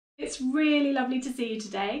It's really lovely to see you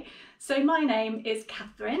today. So my name is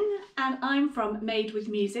Kathryn and I'm from Made with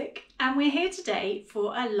Music, and we're here today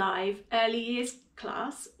for a live early years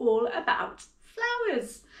class all about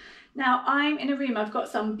flowers. Now I'm in a room, I've got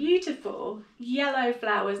some beautiful yellow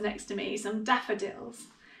flowers next to me, some daffodils,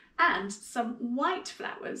 and some white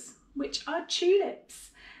flowers, which are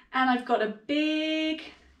tulips. And I've got a big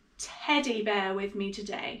teddy bear with me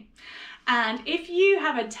today. And if you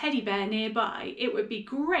have a teddy bear nearby, it would be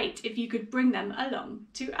great if you could bring them along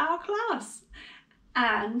to our class.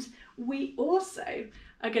 And we also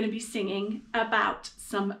are going to be singing about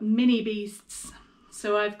some mini beasts.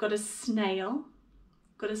 So I've got a snail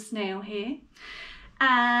here,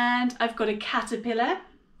 and I've got a caterpillar,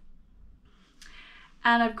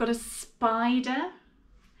 and I've got a spider,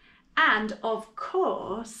 and of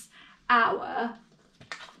course our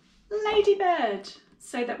ladybird,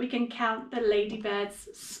 so that we can count the ladybird's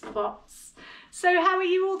spots. So how are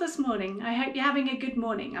you all this morning? I hope you're having a good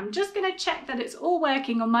morning. I'm just going to check that it's all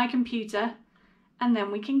working on my computer and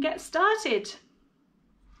then we can get started.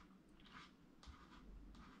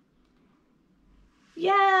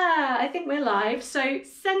 Yeah, I think we're live. So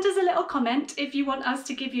send us a little comment if you want us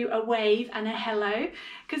to give you a wave and a hello,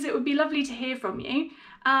 because it would be lovely to hear from you.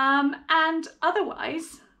 And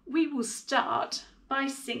otherwise, we will start by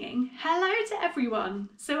singing hello to everyone.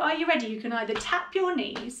 So are you ready? You can either tap your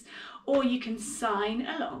knees or you can sign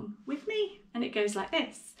along with me. And it goes like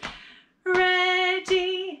this.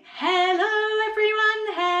 Ready? Hello everyone,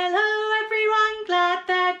 glad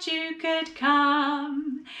that you could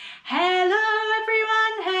come. Hello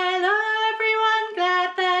everyone,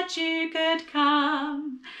 glad that you could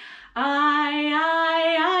come. I,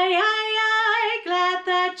 glad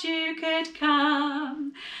that you could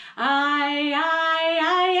come. I,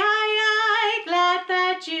 glad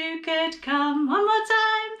that you could come. One more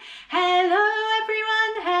time. Hello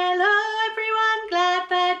everyone, glad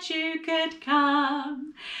that you could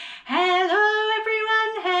come. Hello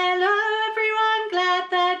everyone, glad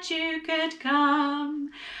that you could come.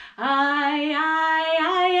 I,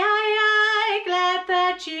 glad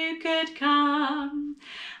that you could come.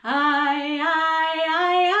 I,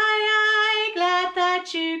 glad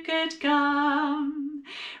that you could come.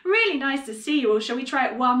 Really nice to see you all. Shall we try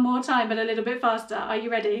it one more time, but a little bit faster? Are you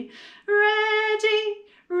ready? Ready.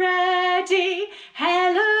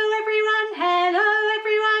 Hello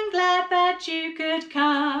everyone, glad that you could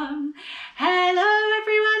come. Hello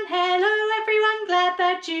everyone, glad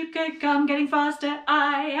that you could come. Getting faster.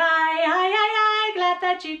 I, glad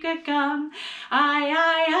that you could come.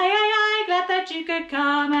 I, glad that you could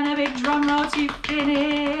come. And a big drum roll to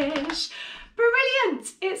finish.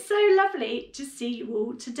 Brilliant! It's so lovely to see you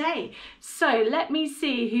all today. So let me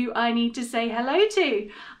see who I need to say hello to.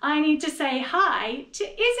 I need to say hi to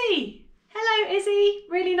Izzy. Hello Izzy,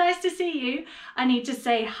 really nice to see you. I need to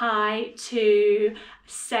say hi to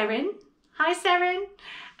Seren. Hi Seren.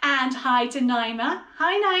 And hi to Naima.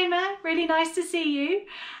 Hi Naima, really nice to see you.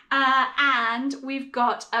 And we've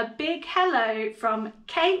got a big hello from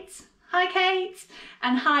Kate. Hi Kate.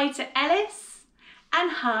 And hi to Ellis. And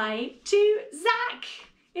hi to Zach.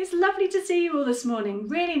 It's lovely to see you all this morning.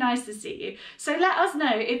 Really nice to see you. So let us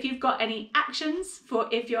know if you've got any actions for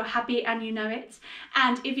if you're happy and you know it,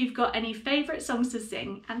 and if you've got any favourite songs to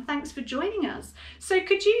sing. And thanks for joining us. So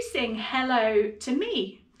could you sing hello to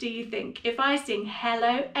me, do you think? If I sing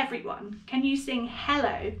hello everyone, can you sing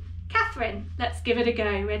hello? Kathryn, let's give it a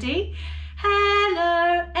go. Ready?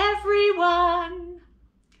 Hello everyone.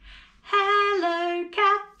 Hello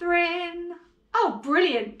Kathryn. Oh,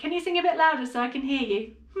 brilliant. Can you sing a bit louder so I can hear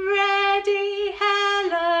you? Ready,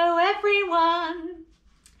 hello everyone.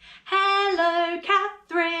 Hello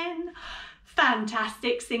Kathryn.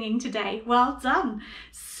 Fantastic singing today. Well done.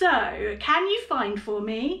 So, can you find for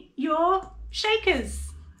me your shakers?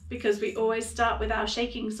 Because we always start with our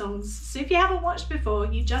shaking songs. So if you haven't watched before,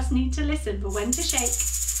 you just need to listen for when to shake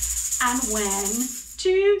and when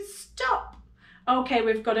to stop. Okay,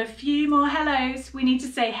 we've got a few more hellos. We need to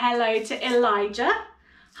say hello to Elijah.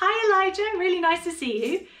 Hi Elijah, really nice to see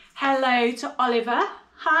you. Hello to Oliver.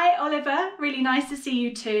 Hi Oliver, really nice to see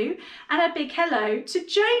you too. And a big hello to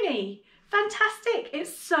Joni. Fantastic,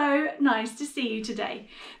 it's so nice to see you today.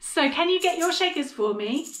 So can you get your shakers for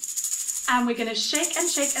me? And we're gonna shake and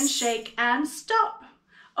shake and shake and stop.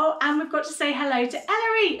 Oh, and we've got to say hello to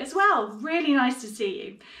Ellery as well. Really nice to see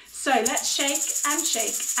you. So let's shake and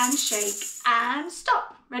shake and shake and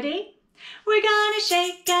stop. Ready? We're gonna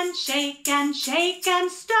shake and shake and shake and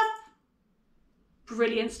stop.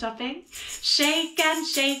 Brilliant stopping. Shake and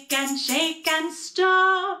shake and shake and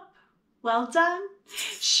stop. Well done.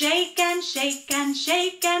 Shake and shake and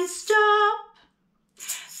shake and stop.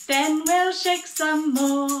 Then we'll shake some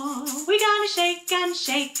more. We're gonna shake and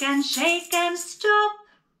shake and shake and stop.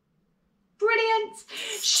 Brilliant.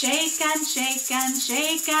 Shake and shake and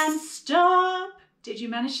shake and stop. Did you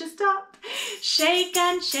manage to stop? Shake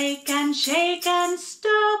and shake and shake and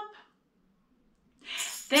stop.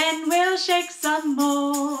 Then we'll shake some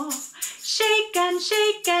more. Shake and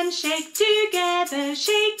shake and shake together.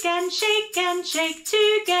 Shake and shake and shake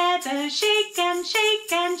together. Shake and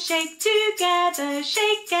shake and shake together.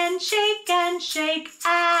 Shake and shake and shake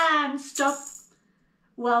and stop.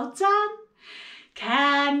 Well done.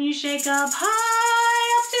 Can you shake up high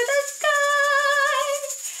up to the sky?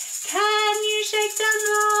 Can you shake down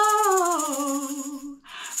low?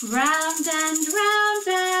 Round and round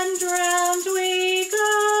and round we go.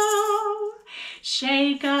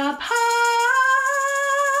 Shake up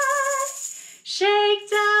high, shake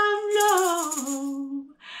down low.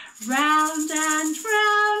 Round and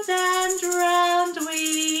round and round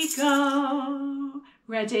we go.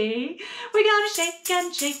 Ready? We're gonna shake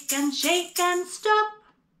and shake and shake and stop.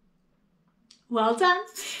 Well done.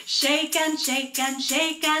 Shake and shake and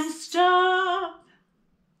shake and stop.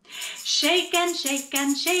 Shake and shake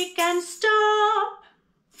and shake and stop.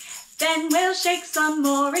 Then we'll shake some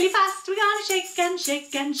more really fast. We're gonna shake and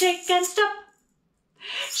shake and shake and stop.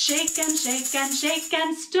 Shake and shake and shake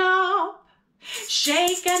and stop.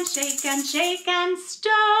 Shake and shake and shake and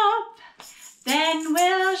stop. Then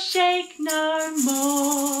we'll shake no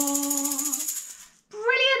more.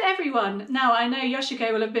 Brilliant, everyone. Now, I know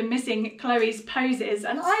Yoshiko will have been missing Chloe's poses,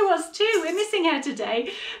 and I was too. We're missing her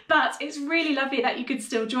today, but it's really lovely that you could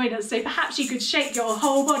still join us. So perhaps you could shake your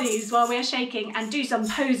whole bodies while we're shaking and do some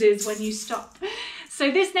poses when you stop. So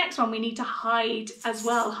this next one, we need to hide as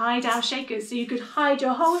well, hide our shakers. So you could hide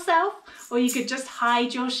your whole self, or you could just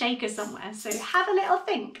hide your shaker somewhere. So have a little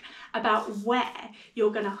think about where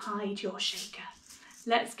you're gonna hide your shaker.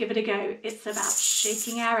 Let's give it a go. It's about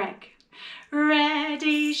shaking our egg.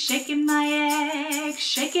 Ready, shaking my egg,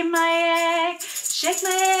 shaking my egg, shake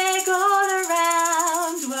my egg all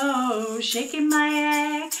around. Whoa, shaking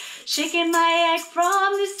my egg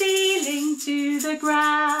from the ceiling to the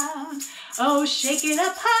ground. Oh, shake it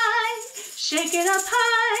up high, shake it up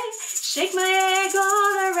high, shake my egg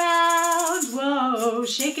all around. Whoa,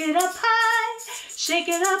 shake it up high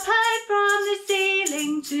from the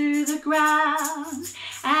ceiling to the ground.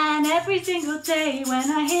 And every single day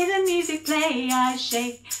when I hear the music play, I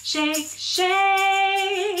shake, shake,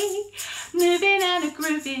 shake. Moving and a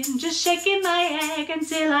grooving, just shaking my egg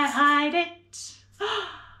until I hide it.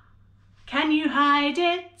 Can you hide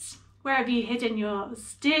it? Where have you hidden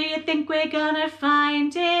yours? Do you think we're gonna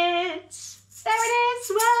find it? There it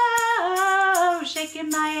is, whoa! Shaking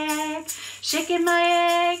my egg, shaking my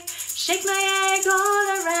egg, shake my egg all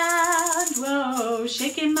around. Whoa,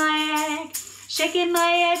 shaking my egg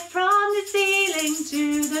from the ceiling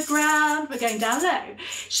to the ground. We're going down low.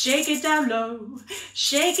 Shake it down low,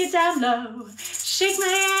 shake it down low. Shake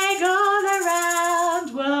my egg all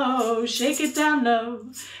around. Whoa, shake it down low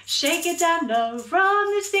from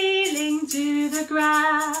the ceiling to the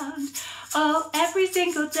ground. Oh, every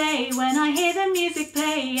single day when I hear the music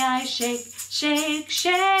play, I shake, shake,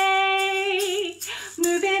 shake.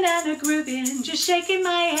 Moving and a grooving, just shaking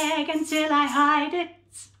my egg until I hide it.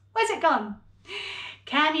 Where's it gone?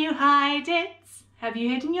 Can you hide it? Have you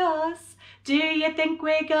hidden yours? Do you think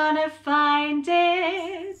we're gonna find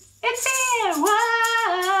it? It's here!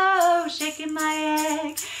 Whoa! Shaking my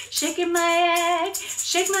egg, shaking my egg,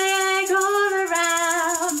 shake my egg all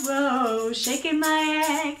around. Whoa! Shaking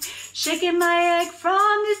my egg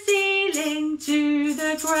from the ceiling to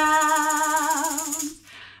the ground.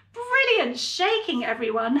 Brilliant shaking,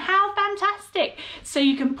 everyone. How fantastic. So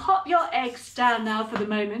you can pop your eggs down now for the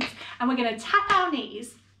moment, and we're going to tap our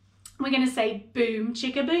knees. We're going to say boom,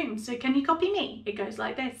 chicka boom. So can you copy me? It goes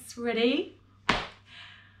like this. Ready?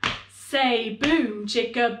 Say boom,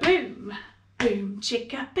 chicka boom. Boom,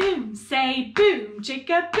 chicka boom. Say boom,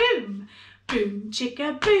 chicka boom. Boom,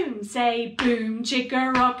 chicka boom. Say boom,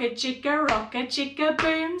 chicka rocka, chicka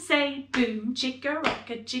boom. Say boom, chicka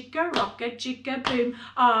rocka, chicka boom.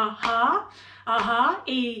 Aha, aha,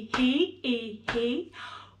 ee-hee.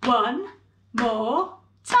 One more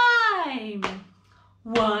time.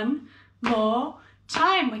 One more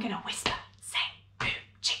time. We're going to whisper. Say boom,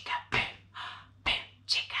 chicka boom. Boom,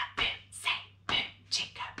 chicka boom. Say boom,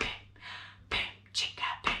 chicka boom. Boom, chicka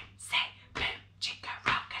boom. Say boom, chicka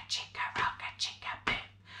rocka, chicka boom.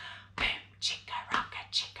 Boom, chicka rocka,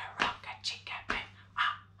 chicka boom.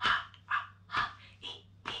 Ah, ah, ah, ah. Ee.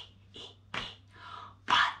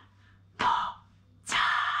 One more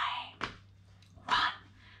time. One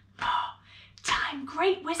more time.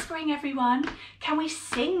 Great whispering, everyone. can we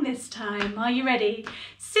sing this time? Are you ready?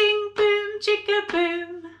 Sing boom chicka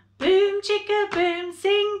boom, boom chicka boom,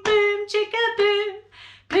 sing boom chicka boom,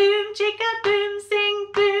 boom chicka boom, sing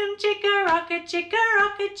boom chicka rocket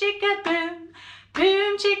chicka boom,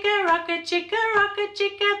 boom chicka rocket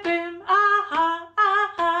chicka boom, aha,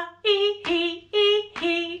 aha, ee hee, ee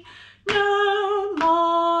hee. No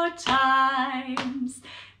more times,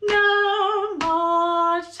 no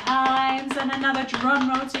more times. And another drum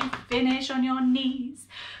roll to finish on your knees.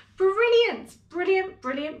 Brilliant, brilliant,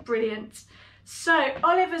 brilliant, brilliant. So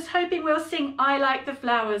Oliver's hoping we'll sing I Like the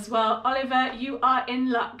Flowers. Well, Oliver, you are in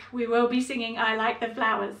luck. We will be singing I Like the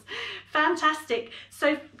Flowers. Fantastic.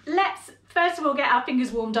 So let's first of all get our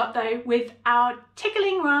fingers warmed up though with our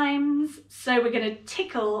tickling rhymes. So we're going to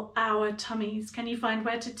tickle our tummies. Can you find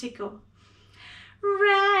where to tickle?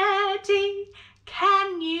 Ready?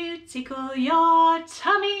 Can you tickle your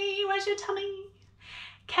tummy? Where's your tummy?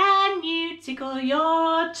 Can you tickle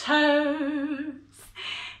your toes?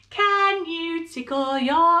 Can you tickle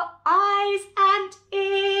your eyes and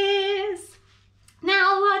ears?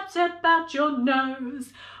 Now what about your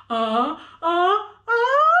nose? Choo!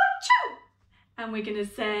 And we're gonna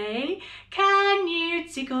say, can you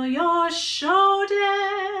tickle your shoulders?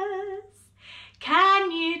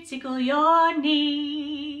 Can you tickle your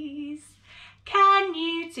knees? Can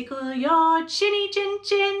you tickle your chinny chin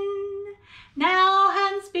chin? Now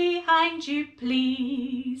hands behind you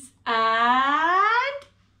please. And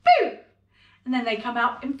boom! And then they come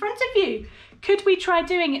out in front of you. Could we try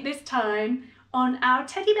doing it this time on our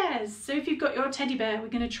teddy bears? So if you've got your teddy bear, we're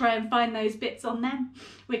going to try and find those bits on them.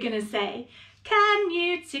 We're going to say, can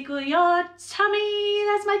you tickle your tummy?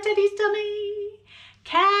 There's my teddy's tummy.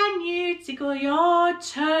 Can you tickle your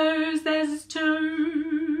toes? There's his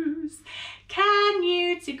toes. Can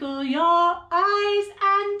you tickle your eyes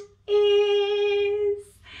and ears?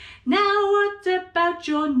 Now what about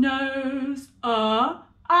your nose?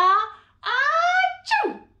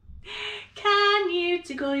 Choo! Can you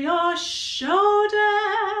tickle your shoulders?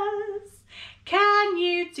 Can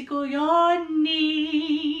you tickle your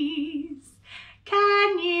knees?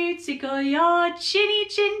 Can you tickle your chinny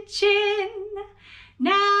chin chin?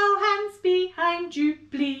 Now hands behind you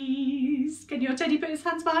please. Can your teddy put his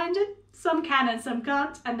hands behind him? Some can and some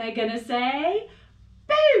can't. And they're gonna say,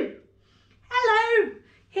 boo! Hello,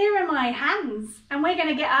 here are my hands. And we're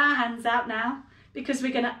gonna get our hands out now because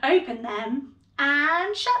we're gonna open them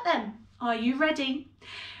and shut them. Are you ready?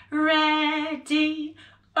 Ready,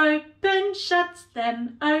 open, shut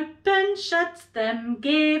them,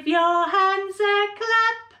 give your hands a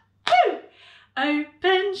clap. Woo!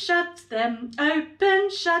 Open, shut them,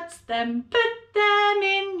 put them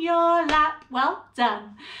in your lap. Well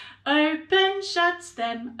done. Open, shut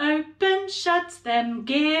them,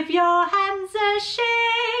 give your hands a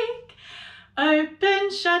shake. Open,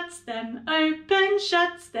 shut them,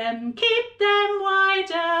 keep them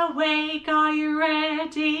wide awake. Are you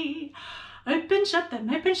ready? Open, shut them,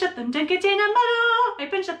 don't get in a muddle.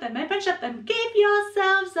 Open, shut them, give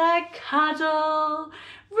yourselves a cuddle.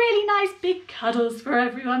 Really nice big cuddles for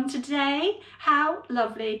everyone today. How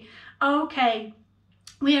lovely. Okay,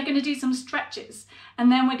 we are going to do some stretches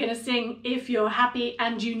and then we're going to sing If You're Happy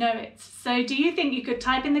and You Know It. So do you think you could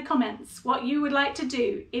type in the comments what you would like to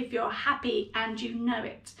do if you're happy and you know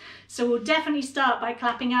it? So we'll definitely start by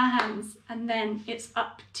clapping our hands and then it's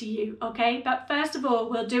up to you, okay? But first of all,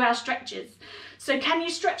 we'll do our stretches. So can you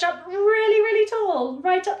stretch up really, really tall,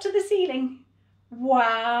 right up to the ceiling?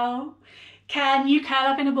 Wow. Can you curl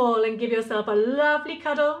up in a ball and give yourself a lovely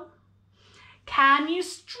cuddle? Can you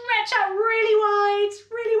stretch out really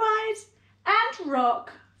wide and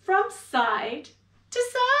rock from side to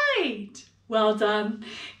side? Well done.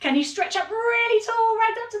 Can you stretch up really tall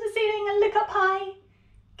right up to the ceiling and look up high?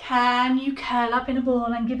 Can you curl up in a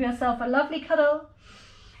ball and give yourself a lovely cuddle?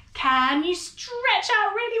 Can you stretch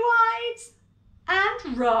out really wide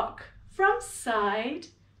and rock from side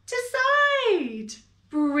to side?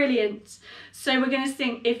 Brilliant. So we're going to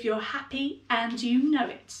sing If You're Happy and You Know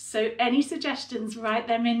It. So any suggestions, write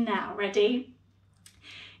them in now. Ready?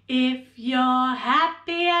 If you're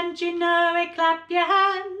happy and you know it, clap your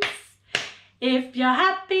hands. If you're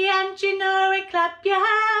happy and you know it, clap your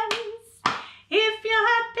hands. If you're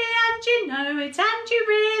happy and you know it and you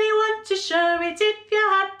really want to show it, if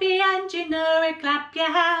you're happy and you know it, clap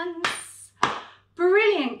your hands.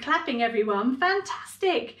 Brilliant clapping, everyone.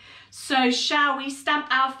 Fantastic. So shall we stamp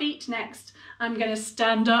our feet next? I'm going to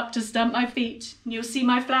stand up to stamp my feet. You'll see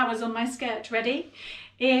my flowers on my skirt. Ready?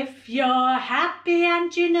 If you're happy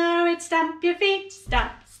and you know it, stamp your feet.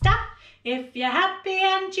 Stamp, stamp. If you're happy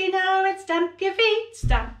and you know it, stamp your feet,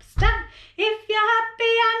 stamp, stamp. If you're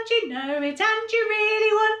happy and you know it and you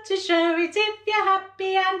really want to show it, if you're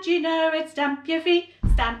happy and you know it, stamp your feet,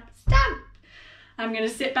 stamp, stamp. I'm going to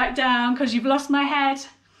sit back down because you've lost my head.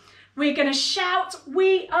 We're going to shout,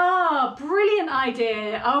 we are. Brilliant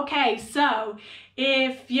idea. Okay, so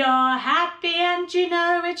if you're happy and you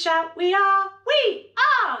know it, shout, we are. We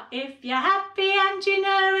are. If you're happy and you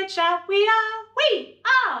know it, shout, we are. We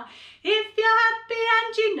are. If you're happy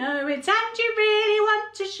and you know it and you really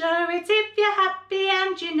want to show it, if you're happy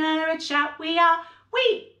and you know it, shout, we are.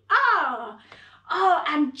 We are. Oh,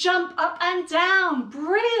 and jump up and down.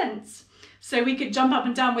 Brilliant. So we could jump up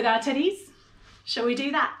and down with our teddies. Shall we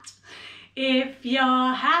do that? If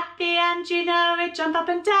you're happy and you know it, jump up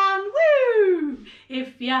and down, woo!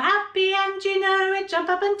 If you're happy and you know it, jump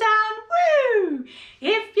up and down, woo!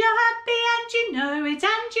 If you're happy and you know it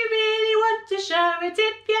and you really want to show it,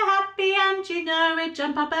 if you're happy and you know it,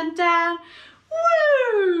 jump up and down,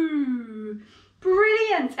 woo!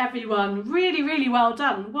 Brilliant, everyone. Really, really well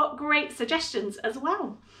done. What great suggestions as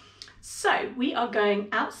well. So we are going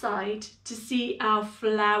outside to see our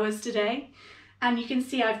flowers today. And you can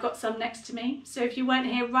see I've got some next to me. So if you weren't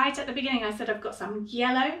here right at the beginning, I said I've got some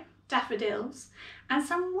yellow daffodils and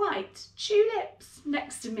some white tulips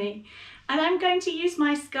next to me. And I'm going to use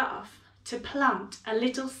my scarf to plant a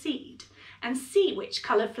little seed and see which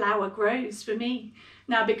colour flower grows for me.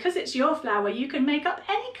 Now, because it's your flower, you can make up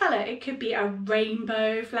any colour. It could be a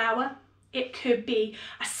rainbow flower. It could be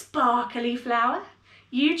a sparkly flower.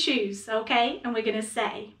 You choose, okay? And we're going to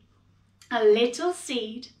say, a little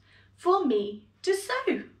seed for me to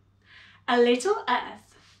sow, a little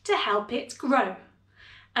earth to help it grow,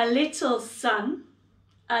 a little sun,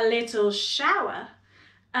 a little shower,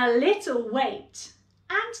 a little weight,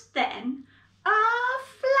 and then a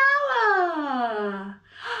flower.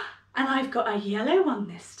 And I've got a yellow one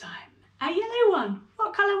this time, a yellow one.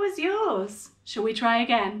 What colour was yours? Shall we try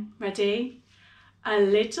again? Ready? A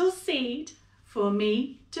little seed for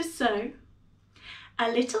me to sow, a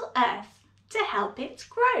little earth to help it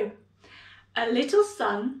grow, a little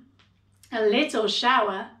sun, a little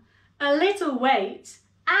shower, a little weight,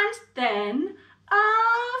 and then a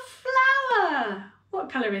flower. What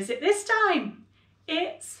colour is it this time?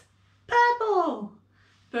 It's purple.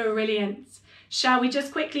 Brilliant. Shall we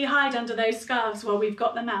just quickly hide under those scarves while we've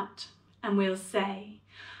got them out? And we'll say,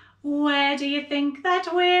 where do you think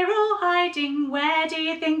that we're all hiding? Where do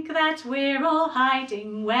you think that we're all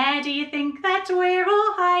hiding? Where do you think that we're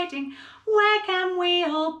all hiding? Where can we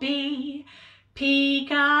all be?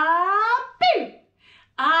 Peek-a-boo!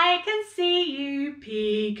 I can see you,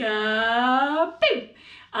 peek-a-boo!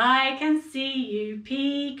 I can see you,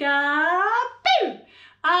 peek-a-boo!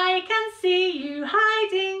 I can see you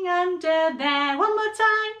hiding under there. One more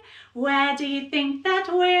time. Where do you think that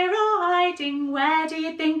we're all hiding? Where do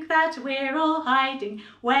you think that we're all hiding?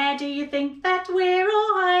 Where do you think that we're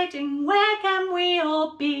all hiding? Where can we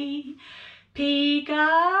all be?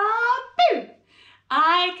 Peek-a-boo!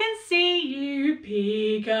 I can see you,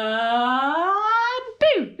 peek-a-boo!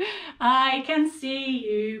 I can see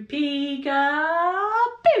you,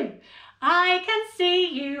 peek-a-boo! I can see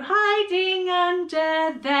you hiding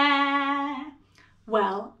under there.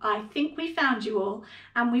 Well, I think we found you all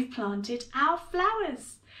and we've planted our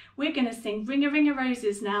flowers. We're going to sing Ring a Ring a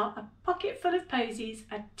Roses now, a pocket full of posies,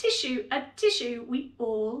 a tissue, we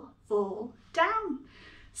all fall down.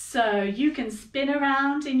 So you can spin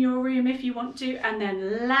around in your room if you want to and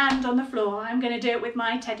then land on the floor. I'm going to do it with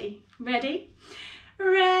my teddy. Ready?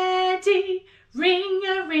 Ready. Ring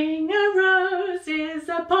a roses,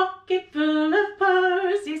 a pocket full of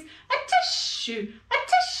posies, a tissue,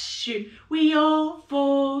 we all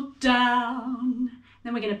fall down.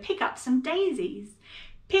 Then we're going to pick up some daisies.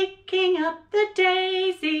 Picking up the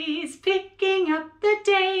daisies, picking up the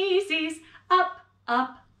daisies, up,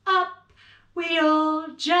 up, up, we all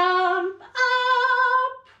jump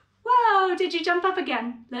up. Wow, did you jump up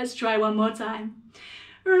again? Let's try one more time.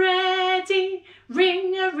 Ready,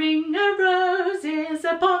 ring a roses,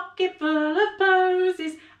 a pocket full of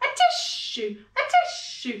posies, a tissue,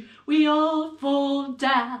 we all fall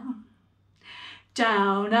down.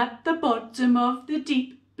 Down at the bottom of the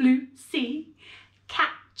deep blue sea,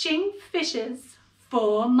 catching fishes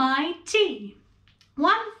for my tea.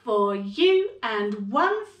 One for you and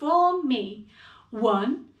one for me.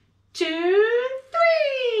 1, 2,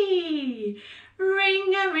 3.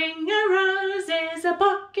 Ring a roses, a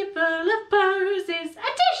pocket full of posies,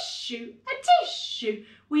 a tissue,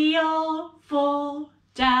 we all fall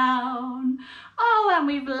down. Oh, and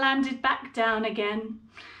we've landed back down again.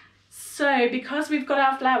 So because we've got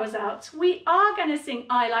our flowers out, we are going to sing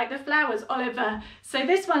I Like the Flowers, Oliver. So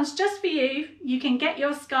this one's just for you. You can get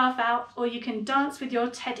your scarf out or you can dance with your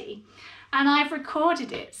teddy. And I've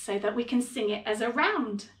recorded it so that we can sing it as a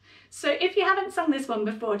round. So if you haven't sung this one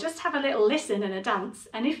before, just have a little listen and a dance.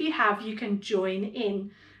 And if you have, you can join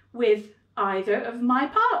in with either of my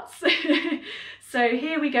parts. So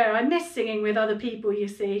here we go. I miss singing with other people, you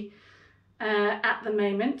see. At the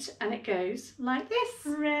moment, and it goes like this.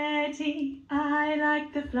 Ready, I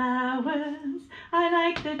like the flowers, I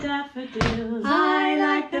like the daffodils, I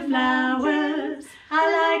like the flowers,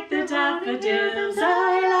 I like the daffodils,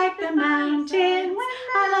 I like the mountains,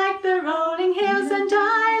 I like the rolling hills, and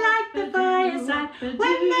I like the fireside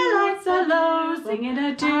when the lights are low, singing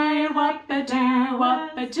a doo-wop-a-doo,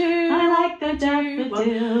 wop-a-doo. I like the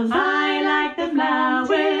daffodils, I like the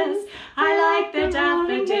flowers, I like the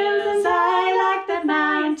daffodils, I like the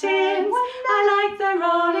mountains, I like the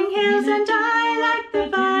rolling hills, and I like the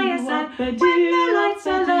fireside when the lights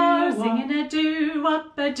are low, singing a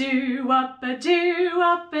doo-wop-a-doo, wop-a-doo,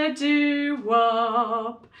 wop-a-doo,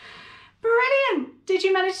 wop. Brilliant! Did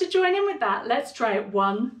you manage to join in with that? Let's try it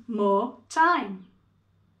one more time.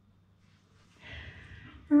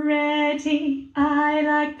 Ready, I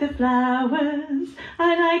like the flowers,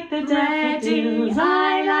 I like the daffodils,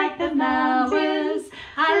 I like the flowers,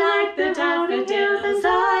 I like the daffodils,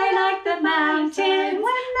 I like the mountains,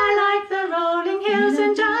 I like the rolling hills,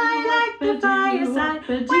 and I like the fireside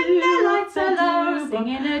when the lights are low,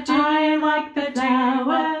 singing a doo, I like the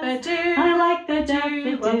doo-wop-a-doo, I like the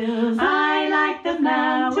daffodils, I like the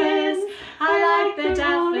flowers, I like the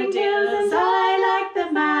daffodils, I like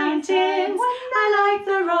the mountains, I like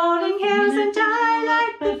the rolling hills, and I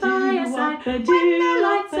like the fireside when the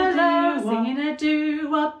lights are low, singing a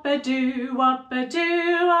doo-wop-a-doo,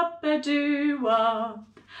 wop-a-doo, wop-a-doo, wop.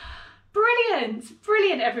 Brilliant,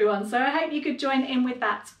 brilliant everyone. So I hope you could join in with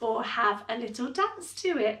that or have a little dance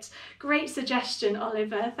to it. Great suggestion,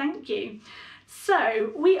 Oliver, thank you.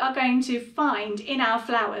 So we are going to find in our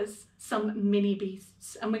flowers some mini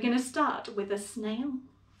beasts, and we're going to start with a snail.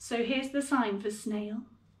 So here's the sign for snail.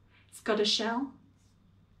 It's got a shell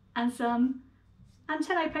and some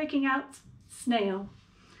antennae poking out, snail.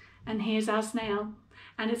 And here's our snail.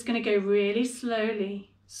 And it's going to go really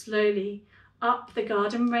slowly, slowly up the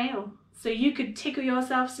garden rail. So you could tickle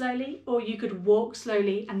yourself slowly, or you could walk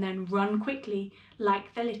slowly and then run quickly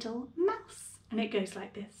like the little mouse. And it goes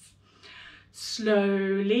like this.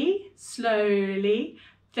 Slowly, slowly,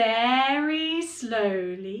 very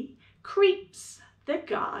slowly creeps the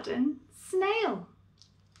garden snail.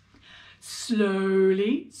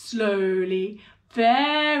 Slowly, slowly,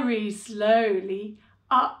 very slowly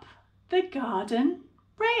up the garden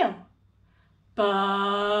rail. But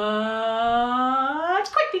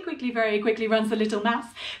quickly, quickly, very quickly runs the little mouse.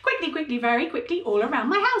 Quickly, quickly, very quickly all around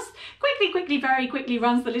my house. Quickly, quickly, very quickly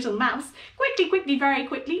runs the little mouse. Quickly, quickly, very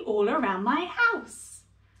quickly all around my house.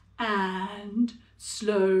 And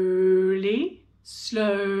slowly,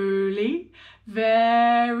 slowly,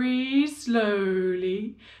 very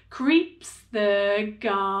slowly creeps the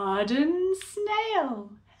garden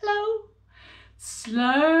snail. Hello.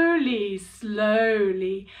 Slowly,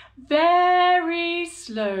 slowly, very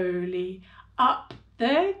slowly up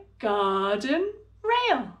the garden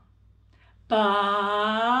rail.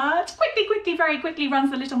 But quickly, quickly, very quickly runs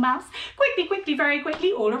the little mouse. Quickly, quickly, very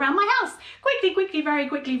quickly all around my house. Quickly, quickly, very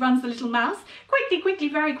quickly runs the little mouse. Quickly, quickly,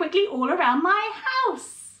 very quickly all around my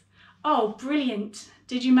house. Oh, brilliant.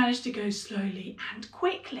 Did you manage to go slowly and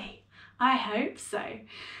quickly? I hope so.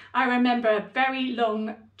 I remember a very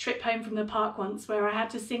long trip home from the park once where I had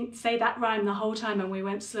to say that rhyme the whole time, and we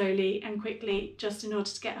went slowly and quickly just in order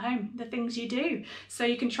to get home. The things you do. So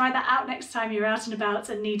you can try that out next time you're out and about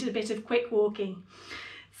and need a bit of quick walking.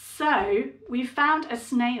 So we've found a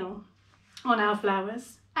snail on our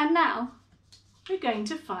flowers, and now we're going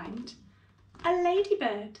to find a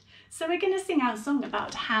ladybird. So we're going to sing our song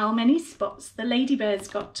about how many spots the ladybird's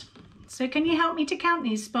got. So can you help me to count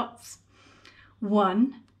these spots?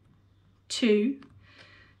 1, 2,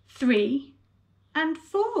 3, and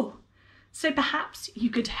 4. So perhaps you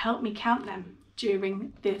could help me count them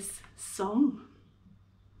during this song.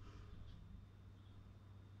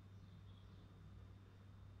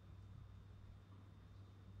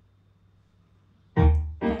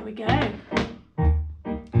 There we go.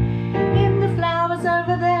 In the flowers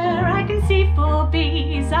over there I can see 4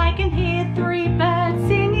 bees. I can hear 3 birds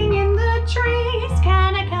singing in the trees.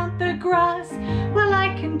 Can I count the grass? Well,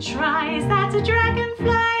 I can try. Is that a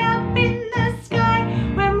dragonfly up in the sky?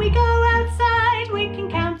 When we go outside we can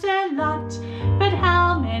count a lot. But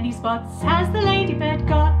how many spots has the ladybird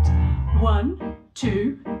got? 1,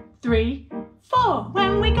 2, 3, 4.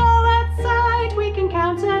 When we go outside, we can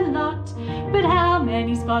count a lot. But how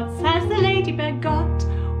many spots has the ladybird got?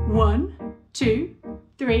 1, 2,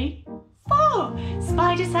 3, 4.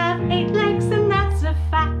 Spiders have 8 legs and that's a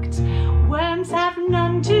fact. Worms have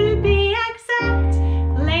none to be exact.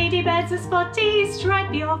 Ladybirds are spotty,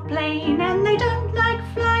 stripy or plain, and they don't like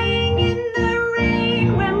flying in the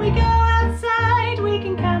rain. When we go outside, we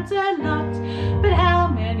can count a lot. But how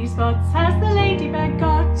many spots has the ladybird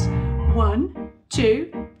got? 1,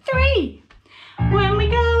 2, 3. When we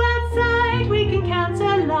go outside, we can count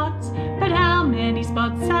a lot. But how many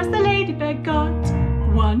spots has the ladybird got?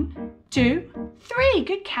 1, 2, 3.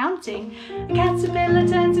 Good counting. A caterpillar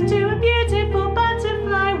turns into a beautiful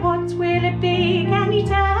butterfly. What will it be? Can you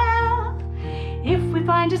tell? If we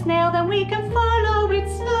find a snail, then we can follow it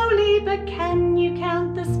slowly. But can you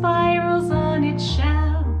count the spirals on its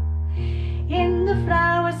shell? In the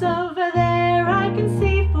flowers over there, I can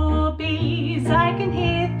see 4 bees. I can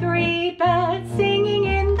hear 3 birds singing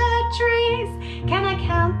in the trees. Can I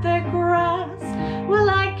count the grass? Well,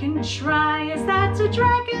 I can try. Is that a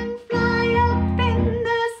dragonfly up in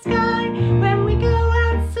the sky? When we go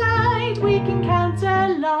outside, we can count a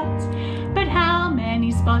lot. But how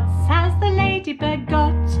many spots has the ladybird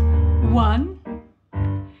got? 1,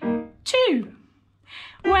 2.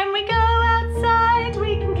 When we go outside,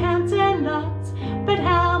 we can count a lot. But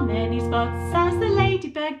how many spots has the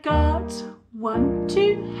ladybird got? 1,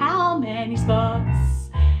 2. How many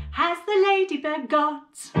spots has the ladybird got?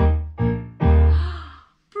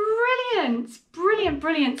 Brilliant, brilliant,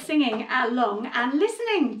 brilliant singing along and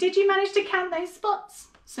listening. Did you manage to count those spots?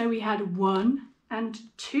 So we had 1 and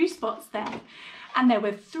 2 spots there. And there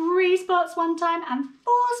were 3 spots one time and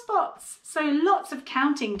 4 spots. So lots of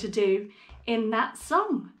counting to do in that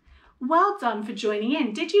song. Well done for joining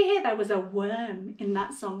in. Did you hear there was a worm in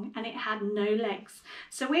that song and it had no legs?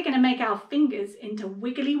 So we're going to make our fingers into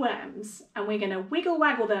wiggly worms and we're going to wiggle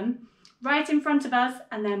waggle them right in front of us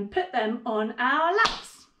and then put them on our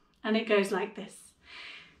laps. And it goes like this.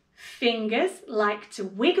 Fingers like to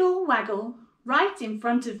wiggle waggle right in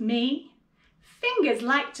front of me. Fingers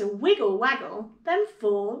like to wiggle waggle, then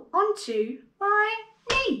fall onto my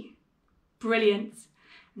knee. Brilliant.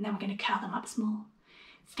 And then we're going to curl them up small.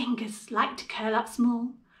 Fingers like to curl up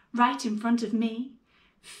small, right in front of me.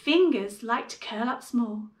 Fingers like to curl up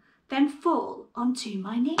small, then fall onto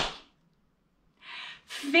my knee.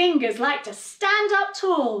 Fingers like to stand up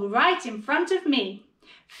tall, right in front of me.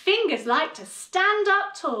 Fingers like to stand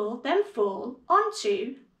up tall, then fall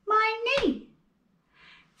onto my knee.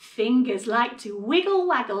 Fingers like to wiggle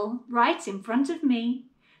waggle, right in front of me.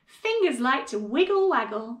 Fingers like to wiggle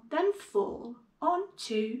waggle, then fall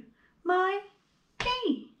onto my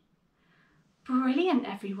knee. Brilliant,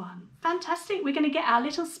 everyone. Fantastic. We're going to get our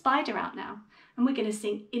little spider out now and we're going to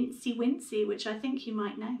sing Incy Wincy, which I think you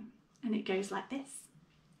might know. And it goes like this.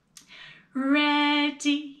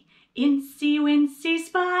 Ready, Incy Wincy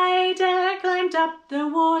spider climbed up the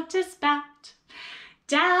water spout.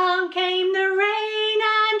 Down came the rain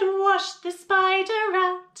and washed the spider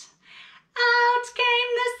out. Out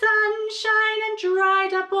came the sunshine and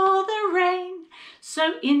dried up all the rain.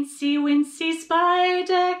 So Incy Wincy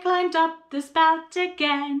spider climbed up the spout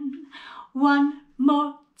again. One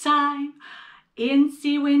more time.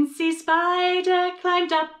 Incy Wincy spider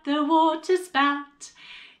climbed up the water spout.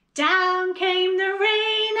 Down came the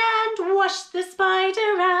rain and washed the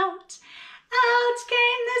spider out. Out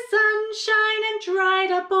came the sunshine and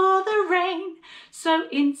dried up all the rain. So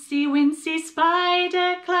Incy Wincy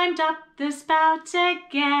spider climbed up the spout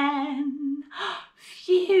again.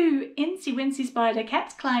 Phew! Incy Wincy spider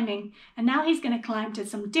kept climbing and now he's going to climb to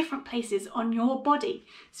some different places on your body.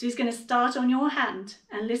 So he's going to start on your hand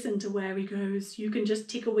and listen to where he goes. You can just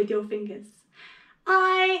tickle with your fingers.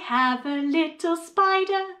 I have a little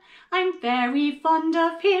spider, I'm very fond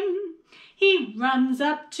of him. He runs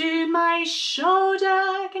up to my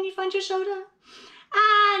shoulder, can you find your shoulder?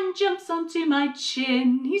 And jumps onto my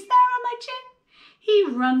chin, he's there on my chin. He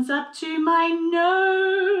runs up to my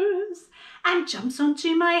nose and jumps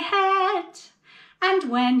onto my head. And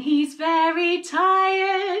when he's very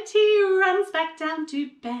tired, he runs back down to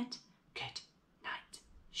bed. Good night.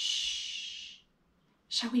 Shh.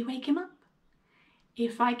 Shall we wake him up?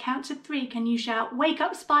 If I count to 3, can you shout, wake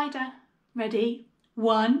up, spider? Ready?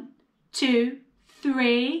 1, 2,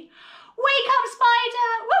 3. Wake up,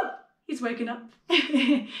 spider! Woo! He's woken up.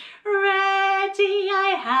 Ready,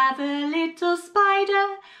 I have a little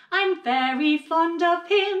spider. I'm very fond of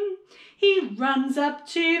him. He runs up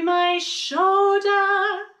to my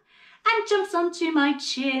shoulder and jumps onto my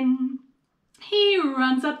chin. He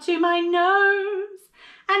runs up to my nose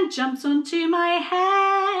and jumps onto my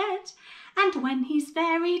head. And when he's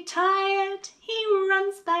very tired, he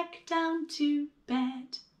runs back down to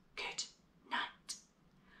bed. Good night.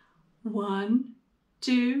 1,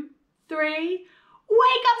 2, 3.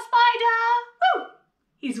 Wake up, Spider! Woo!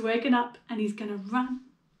 He's woken up and he's gonna run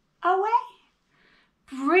away.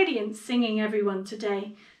 Brilliant singing, everyone,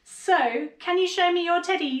 today. So, can you show me your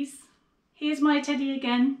teddies? Here's my teddy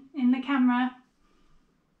again in the camera.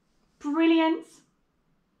 Brilliant.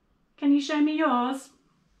 Can you show me yours?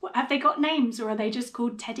 What, have they got names or are they just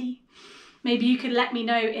called Teddy? Maybe you could let me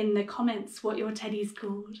know in the comments what your teddy's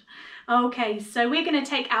called. Okay, so we're going to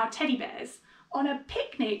take our teddy bears on a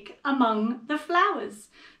picnic among the flowers.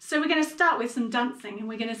 So we're going to start with some dancing and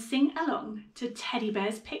we're going to sing along to Teddy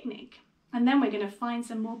Bear's Picnic. And then we're going to find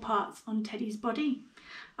some more parts on Teddy's body.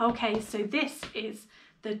 Okay, so this is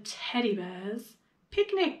the Teddy Bear's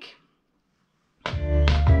Picnic.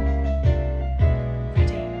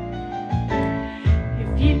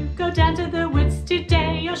 You go down to the woods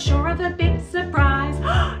today, you're sure of a big surprise.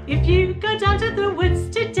 If you go down to the woods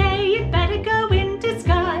today, you'd better go in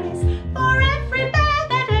disguise. For every bear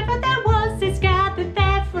that ever there was is gathered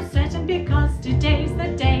there for certain, because today's the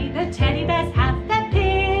day the teddy bears have their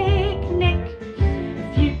picnic.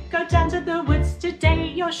 If you go down to the woods today,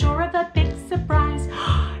 you're sure of a big surprise.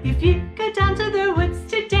 If you go down to the woods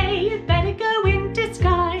today, you'd better go in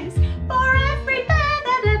disguise. For every bear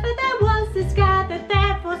that ever there was is gathered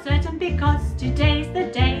there for certain, because today's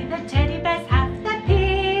the day the teddy bears have their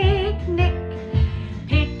picnic.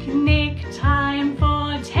 Picnic time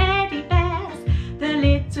for teddy bears. The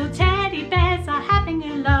little teddy bears are having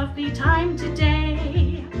a lovely time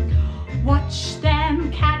today. Watch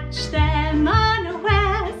them, catch them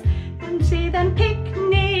unawares, and see them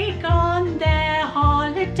picnic on their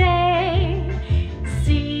holiday.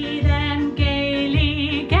 See them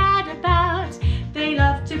gaily gad about. They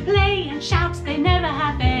love to play and shout, they never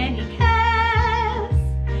have any cares.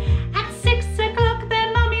 At 6 o'clock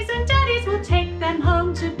their mummies and daddies will take them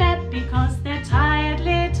home to bed, because they're tired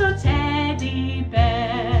little teddy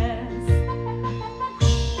bears.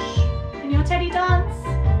 Can your teddy dance?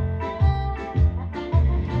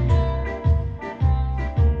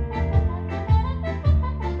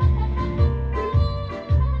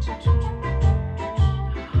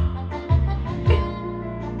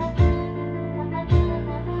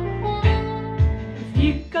 If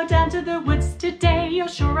you go down to the woods today, you're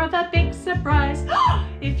sure of a big surprise.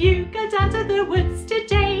 If you go down to the woods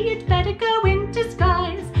today, you'd better go in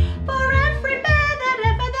disguise. For every bear that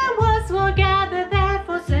ever there was will gather there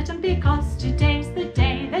for certain, because today's the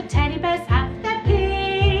day the teddy bears have their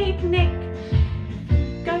picnic.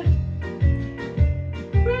 Go.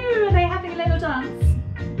 Woo, are they having a little dance?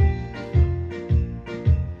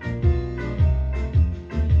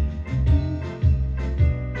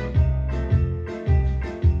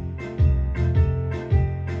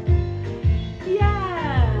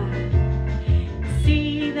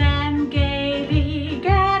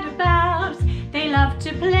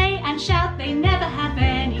 To play and shout, they never have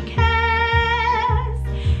any cares.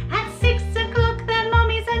 At 6 o'clock their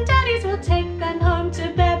mummies and daddies will take them home to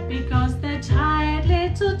bed, because they're tired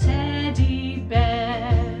little teddy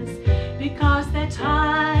bears. Because they're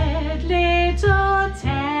tired little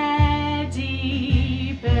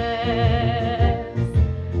teddy bears.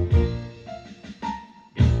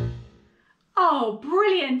 Oh,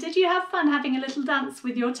 brilliant! Did you have fun having a little dance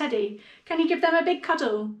with your teddy? Can you give them a big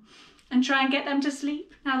cuddle and try and get them to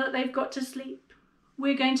sleep now that they've got to sleep?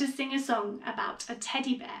 We're going to sing a song about a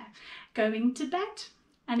teddy bear going to bed,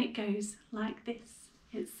 and it goes like this.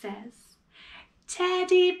 It says,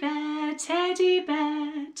 teddy bear,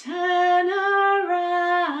 turn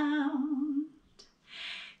around.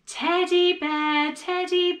 Teddy bear,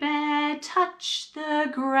 touch the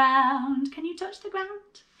ground. Can you touch the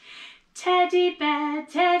ground? Teddy bear,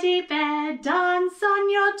 dance on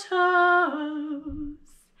your toes.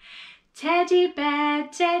 Teddy bear,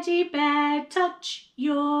 touch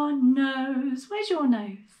your nose. Where's your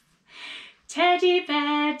nose? Teddy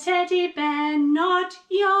bear, nod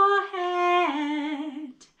your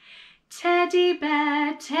head. Teddy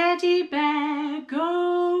bear,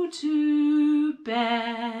 go to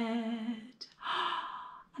bed.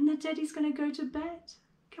 And the teddy's going to go to bed.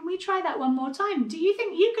 Can we try that one more time? Do you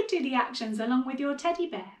think you could do the actions along with your teddy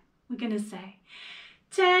bear? We're going to say,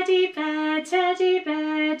 teddy bear,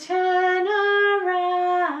 turn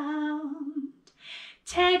around.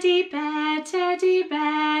 Teddy bear,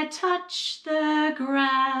 touch the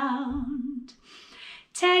ground.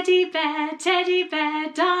 Teddy bear,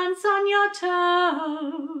 dance on your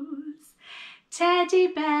toes. Teddy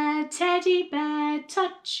bear,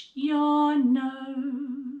 touch your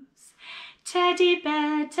nose. Teddy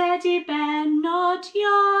bear, nod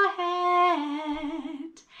your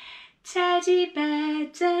head. Teddy bear,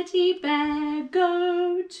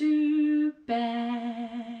 go to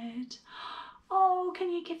bed. Oh,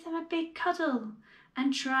 can you give them a big cuddle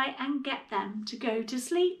and try and get them to go to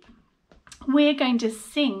sleep? We're going to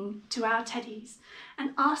sing to our teddies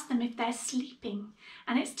and ask them if they're sleeping.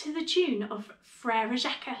 And it's to the tune of Frère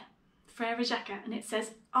Jacques, and it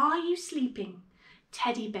says, are you sleeping,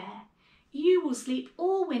 teddy bear? You will sleep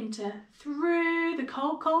all winter through the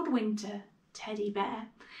cold, cold winter, teddy bear.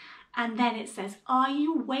 And then it says, are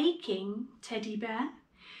you waking, teddy bear?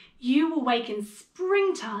 You will wake in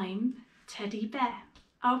springtime, teddy bear.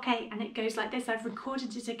 Okay, and it goes like this. I've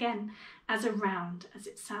recorded it again as a round, as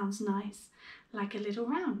it sounds nice, like a little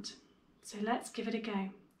round. So let's give it a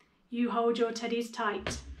go. You hold your teddies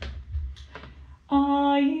tight.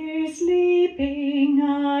 Are you sleeping?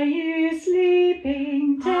 Are you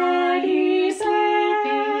sleeping? Teddy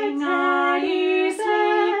bear, are you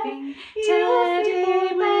sleeping? Teddy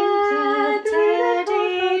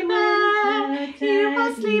bear, you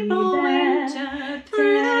must sleep all winter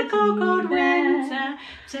through the cold, cold winter.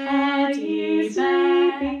 Teddy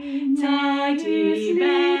bear, are you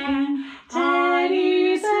sleeping? Are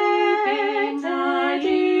you sleeping?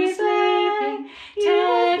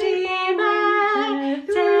 Teddy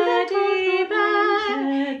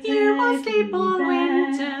bear, you must sleep all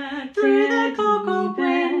winter through the cold, cold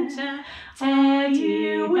winter.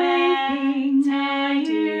 Teddy waking?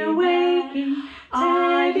 Teddy waking?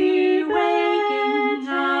 Are you waking?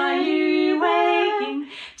 Are you waking?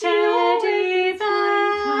 Teddy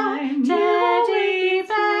bear,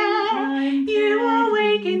 you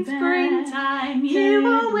awake in springtime. You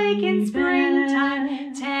awake in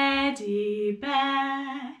springtime. Teddy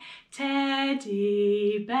bear,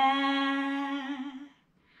 teddy bear.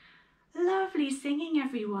 Lovely singing,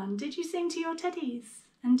 everyone. Did you sing to your teddies?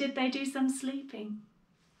 And did they do some sleeping?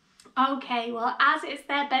 Okay, well, as it's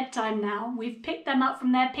their bedtime now, we've picked them up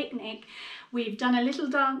from their picnic, we've done a little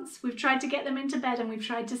dance, we've tried to get them into bed, and we've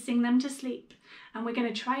tried to sing them to sleep. And we're going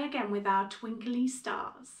to try again with our twinkly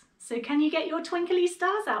stars. So can you get your twinkly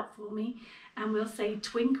stars out for me? And we'll say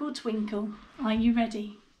twinkle, twinkle. Are you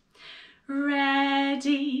ready?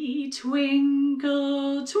 Ready,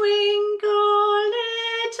 twinkle, twinkle,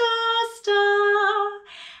 little star,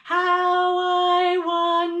 how I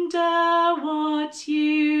wonder what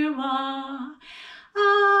you are,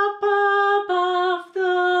 up above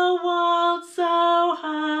the world so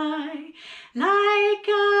high, like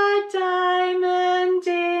a diamond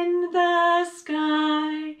in the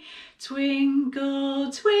sky. Twinkle,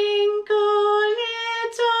 twinkle,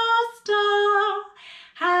 little star,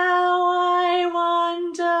 how I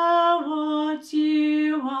wonder what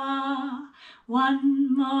you are.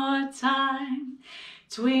 One more time.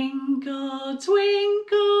 Twinkle,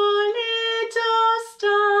 twinkle, little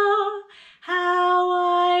star, how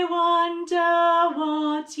I wonder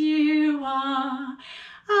what you are.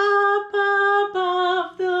 Up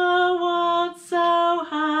above the world so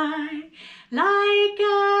high, like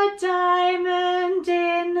a diamond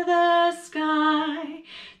in the sky.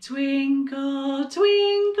 Twinkle,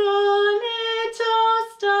 twinkle, little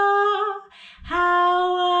star,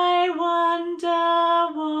 how I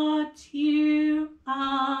wonder what you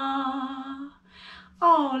are.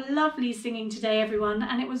 Oh, lovely singing today, everyone,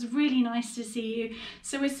 and it was really nice to see you.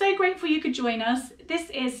 So we're so grateful you could join us. This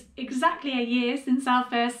is exactly a year since our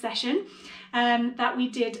first session that we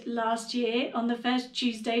did last year on the first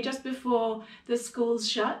Tuesday just before the schools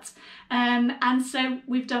shut. And so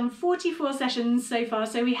we've done 44 sessions so far,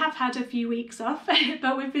 so we have had a few weeks off,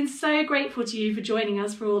 but we've been so grateful to you for joining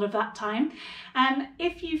us for all of that time.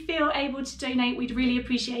 If you feel able to donate, we'd really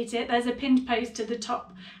appreciate it. There's a pinned post at the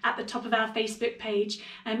top of our Facebook page,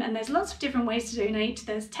 and there's lots of different ways to donate.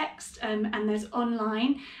 There's text and there's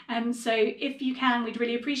online, so if you can, we'd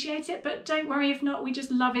really appreciate it, but don't worry if not. We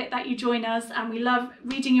just love it that you join us, and we love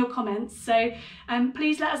reading your comments. So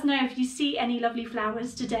please let us know if you see any lovely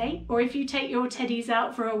flowers today, or if you take your teddies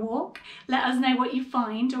out for a walk, let us know what you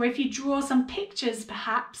find, or if you draw some pictures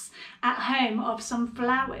perhaps at home of some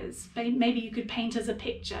flowers. Maybe you could paint us a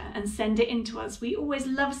picture and send it in to us. We always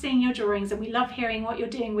love seeing your drawings, and we love hearing what you're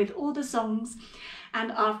doing with all the songs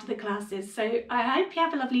and after the classes. So I hope you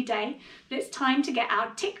have a lovely day, but it's time to get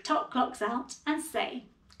our tick-tock clocks out and say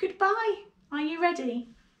goodbye. Are you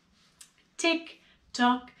ready?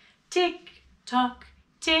 Tick-tock, tick-tock,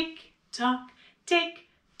 tick-tock,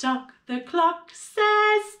 tick-tock, the clock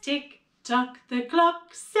says tick-tock, the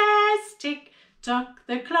clock says tick-tock,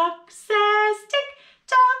 the clock says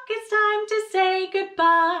tick-tock. It's time to say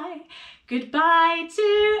goodbye. Goodbye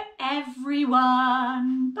to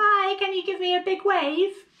everyone. Bye. Goodbye. Can you give me a big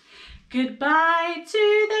wave? Goodbye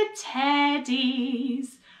to the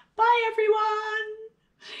teddies. Bye, everyone.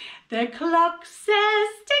 The clock says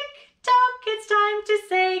tick-tock, it's time to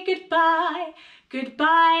say goodbye.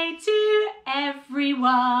 Goodbye to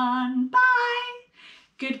everyone. Bye.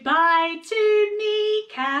 Goodbye to me,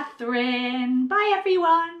 Kathryn. Bye,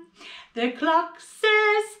 everyone. The clock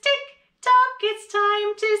says tick-tock, it's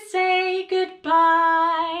time to say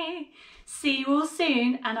goodbye. See you all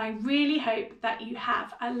soon, and I really hope that you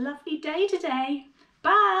have a lovely day today.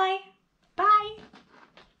 Bye. Bye.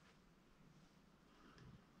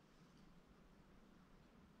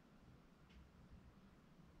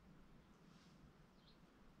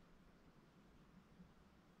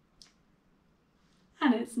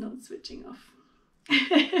 And it's not switching off.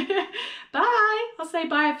 Bye. I'll say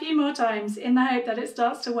bye a few more times in the hope that it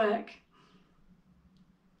starts to work.